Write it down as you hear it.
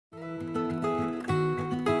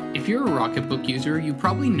If you're a Rocketbook user, you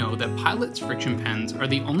probably know that Pilot's friction pens are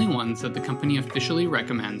the only ones that the company officially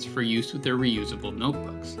recommends for use with their reusable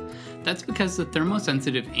notebooks. That's because the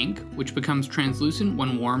thermosensitive ink, which becomes translucent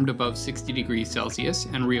when warmed above 60 degrees Celsius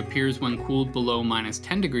and reappears when cooled below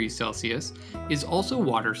 -10 degrees Celsius, is also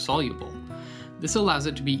water soluble. This allows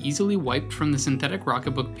it to be easily wiped from the synthetic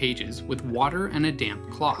Rocketbook pages with water and a damp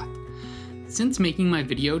cloth. Since making my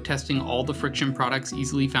video testing all the FriXion products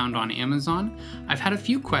easily found on Amazon, I've had a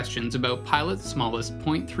few questions about Pilot's smallest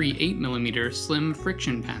 0.38mm slim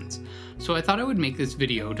FriXion pens, so I thought I would make this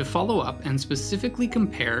video to follow up and specifically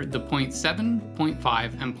compare the 0.7,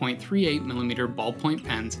 0.5, and 0.38mm ballpoint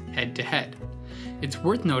pens head to head. It's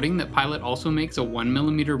worth noting that Pilot also makes a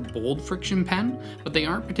 1mm bold FriXion pen, but they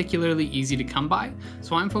aren't particularly easy to come by,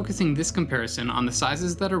 so I'm focusing this comparison on the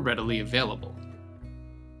sizes that are readily available.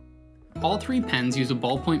 All three pens use a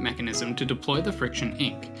ballpoint mechanism to deploy the FriXion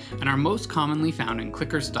ink, and are most commonly found in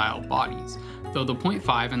clicker-style bodies, though the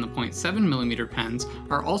 0.5 and the 0.7mm pens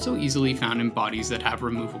are also easily found in bodies that have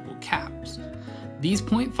removable caps. These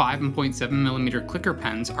 0.5 and 0.7mm clicker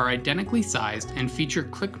pens are identically sized and feature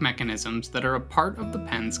click mechanisms that are a part of the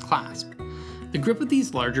pen's clasp. The grip of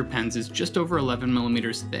these larger pens is just over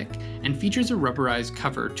 11mm thick and features a rubberized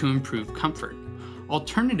cover to improve comfort.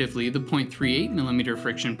 Alternatively, the 0.38mm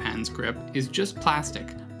FriXion pen's grip is just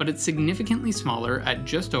plastic, but it's significantly smaller at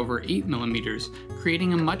just over 8mm,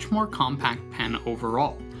 creating a much more compact pen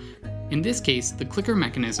overall. In this case, the clicker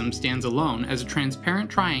mechanism stands alone as a transparent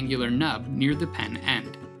triangular nub near the pen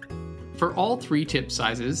end. For all three tip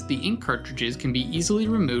sizes, the ink cartridges can be easily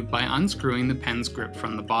removed by unscrewing the pen's grip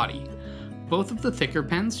from the body. Both of the thicker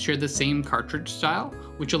pens share the same cartridge style,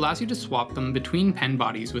 which allows you to swap them between pen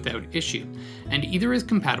bodies without issue, and either is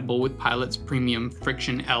compatible with Pilot's premium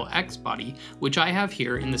FriXion LX body, which I have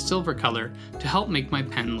here in the silver color to help make my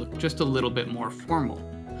pen look just a little bit more formal.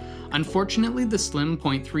 Unfortunately, the slim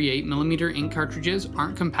 0.38mm ink cartridges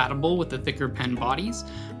aren't compatible with the thicker pen bodies,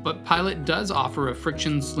 but Pilot does offer a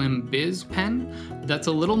FriXion Slim Biz pen that's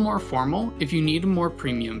a little more formal if you need a more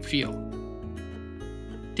premium feel.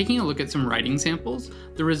 Taking a look at some writing samples,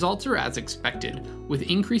 the results are as expected, with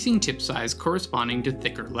increasing tip size corresponding to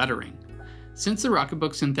thicker lettering. Since the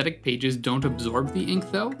Rocketbook synthetic pages don't absorb the ink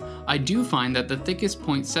though, I do find that the thickest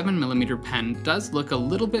 0.7mm pen does look a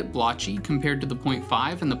little bit blotchy compared to the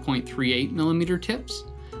 0.5 and the 0.38mm tips.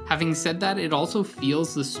 Having said that, it also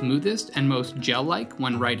feels the smoothest and most gel-like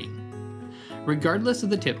when writing. Regardless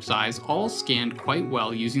of the tip size, all scanned quite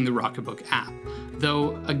well using the Rocketbook app,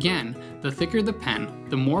 though again, the thicker the pen,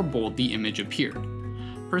 the more bold the image appeared.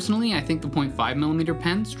 Personally, I think the 0.5mm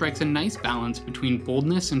pen strikes a nice balance between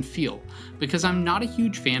boldness and feel, because I'm not a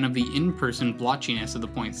huge fan of the in-person blotchiness of the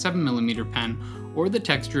 0.7mm pen or the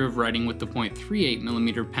texture of writing with the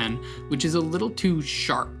 0.38mm pen, which is a little too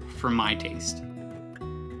sharp for my taste.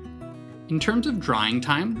 In terms of drying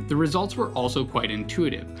time, the results were also quite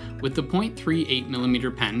intuitive, with the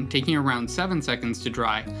 0.38mm pen taking around 7 seconds to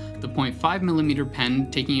dry, the 0.5mm pen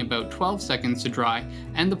taking about 12 seconds to dry,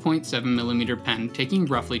 and the 0.7mm pen taking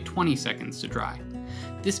roughly 20 seconds to dry.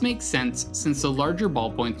 This makes sense since the larger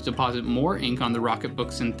ballpoints deposit more ink on the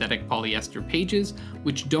Rocketbook synthetic polyester pages,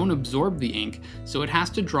 which don't absorb the ink, so it has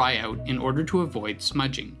to dry out in order to avoid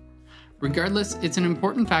smudging. Regardless, it's an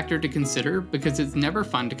important factor to consider because it's never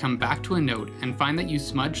fun to come back to a note and find that you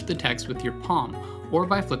smudged the text with your palm or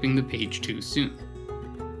by flipping the page too soon.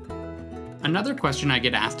 Another question I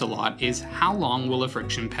get asked a lot is how long will a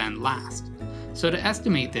FriXion pen last? So to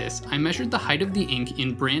estimate this, I measured the height of the ink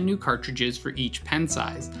in brand new cartridges for each pen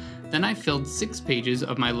size. Then I filled 6 pages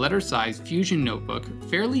of my letter-size Fusion notebook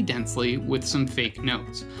fairly densely with some fake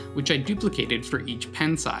notes, which I duplicated for each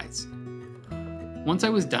pen size. Once I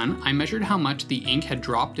was done, I measured how much the ink had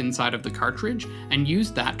dropped inside of the cartridge and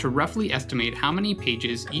used that to roughly estimate how many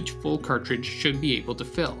pages each full cartridge should be able to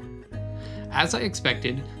fill. As I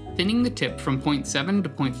expected, thinning the tip from 0.7 to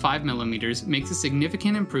 0.5mm makes a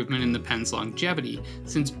significant improvement in the pen's longevity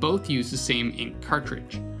since both use the same ink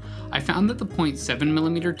cartridge. I found that the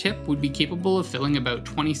 0.7mm tip would be capable of filling about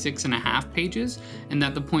 26.5 pages, and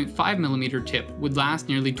that the 0.5mm tip would last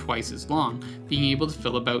nearly twice as long, being able to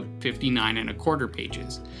fill about 59.25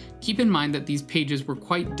 pages. Keep in mind that these pages were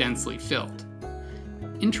quite densely filled.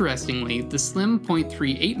 Interestingly, the slim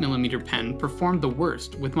 0.38mm pen performed the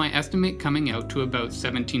worst, with my estimate coming out to about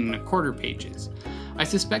 17.25 pages. I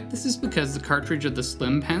suspect this is because the cartridge of the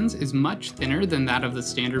slim pens is much thinner than that of the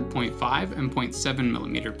standard 0.5 and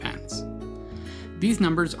 0.7mm pens. These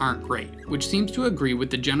numbers aren't great, which seems to agree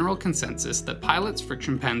with the general consensus that Pilot's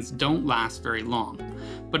friction pens don't last very long.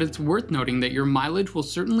 But it's worth noting that your mileage will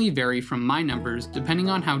certainly vary from my numbers depending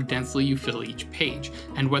on how densely you fill each page,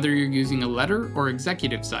 and whether you're using a letter or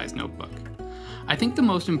executive size notebook. I think the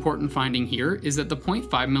most important finding here is that the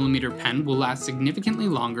 0.5mm pen will last significantly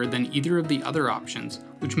longer than either of the other options,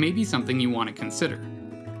 which may be something you want to consider.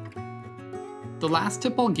 The last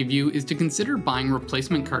tip I'll give you is to consider buying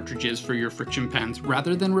replacement cartridges for your friction pens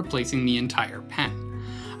rather than replacing the entire pen.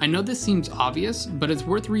 I know this seems obvious, but it's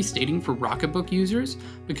worth restating for Rocketbook users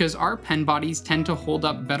because our pen bodies tend to hold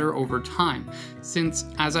up better over time, since,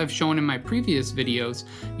 as I've shown in my previous videos,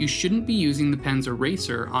 you shouldn't be using the pen's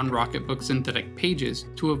eraser on Rocketbook synthetic pages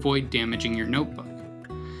to avoid damaging your notebook.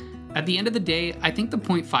 At the end of the day, I think the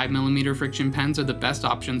 0.5mm friction pens are the best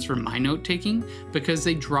options for my note-taking because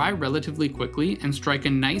they dry relatively quickly and strike a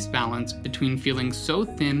nice balance between feeling so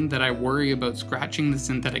thin that I worry about scratching the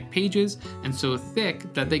synthetic pages and so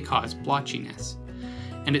thick that they cause blotchiness.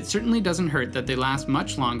 And it certainly doesn't hurt that they last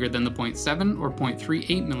much longer than the 0.7 or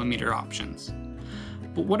 0.38mm options.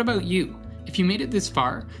 But what about you? If you made it this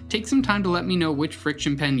far, take some time to let me know which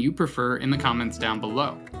friction pen you prefer in the comments down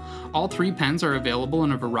below. All three pens are available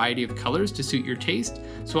in a variety of colors to suit your taste,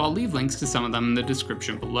 so I'll leave links to some of them in the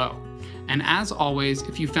description below. And as always,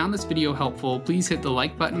 if you found this video helpful, please hit the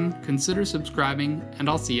like button, consider subscribing, and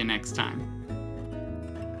I'll see you next time.